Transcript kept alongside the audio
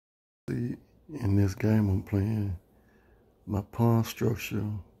See, in this game I'm playing, my pawn structure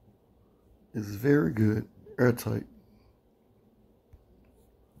is very good, airtight.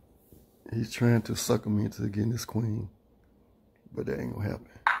 He's trying to sucker me into getting this queen, but that ain't gonna happen.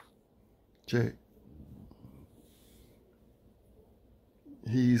 Check.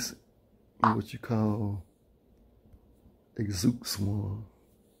 He's in what you call a zook swarm.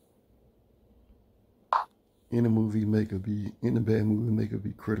 In a bad movie, make it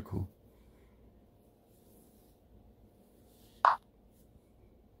be critical.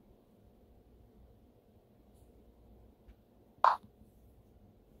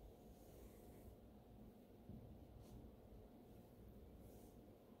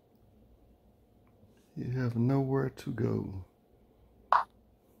 You have nowhere to go.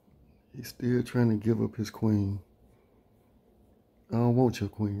 He's still trying to give up his queen. I don't want your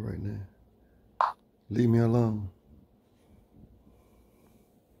queen right now. Leave me alone.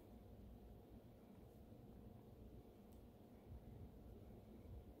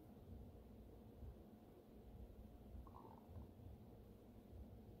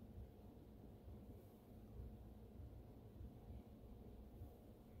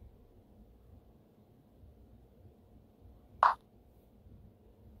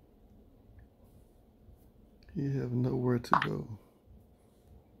 You have nowhere to go.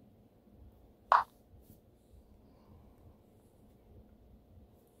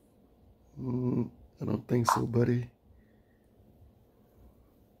 I don't think so, buddy.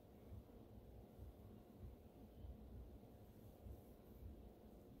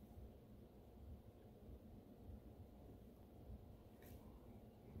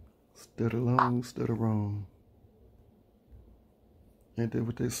 Steady long, steady wrong. Ain't that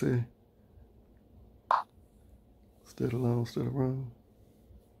what they say? Steady long, steady wrong.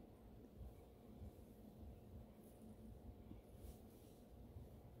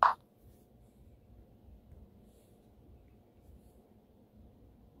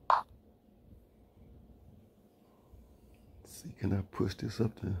 See, can I push this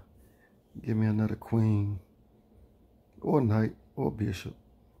up to give me another queen or knight or bishop?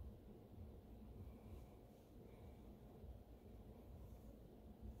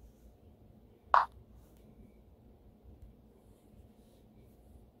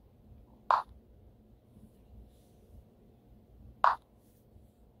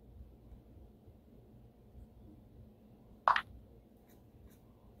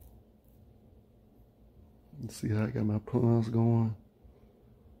 See how I got my pawns going?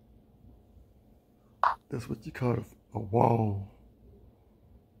 That's what you call a wall.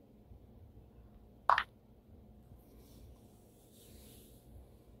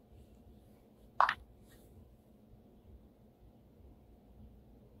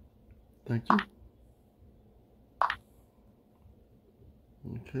 Thank you.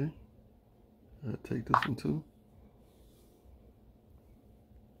 Okay. I'll take this one too.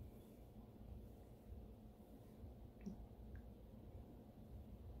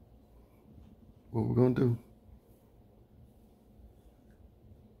 What we're gonna do?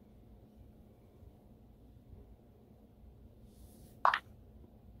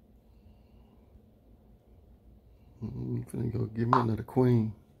 I'm finna go give me another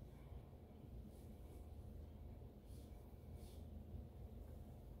queen.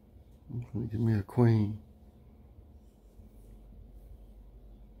 I'm finna give me a queen.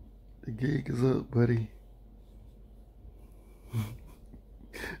 The gig is up, buddy.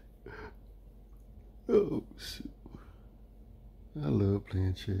 Oh, shit. I love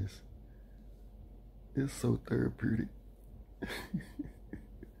playing chess. It's so therapeutic.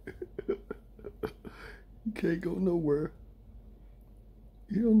 You can't go nowhere.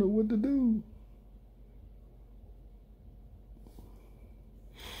 You don't know what to do.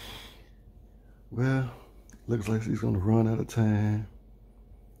 Well, looks like he's gonna run out of time.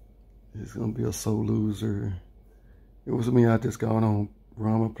 He's gonna be a sole loser. It was me. I just got on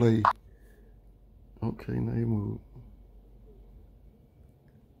Rama play. Okay, now you move.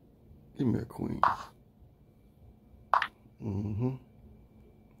 Give me a queen.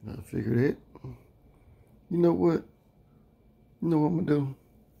 I figured it. You know what? You know what I'm gonna do?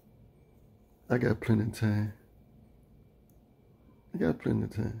 I got plenty of time. I got plenty of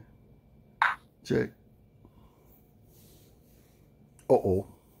time. Check. Uh-oh.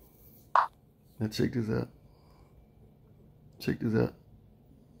 Now check this out. Check this out.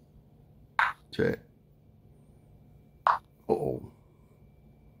 Check. Uh-oh.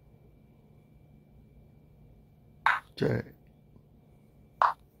 Check.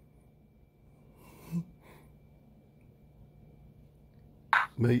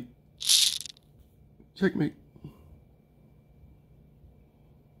 Mate. Checkmate.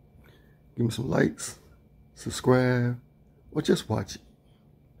 Give me some likes, subscribe, or just watch it.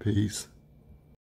 Peace.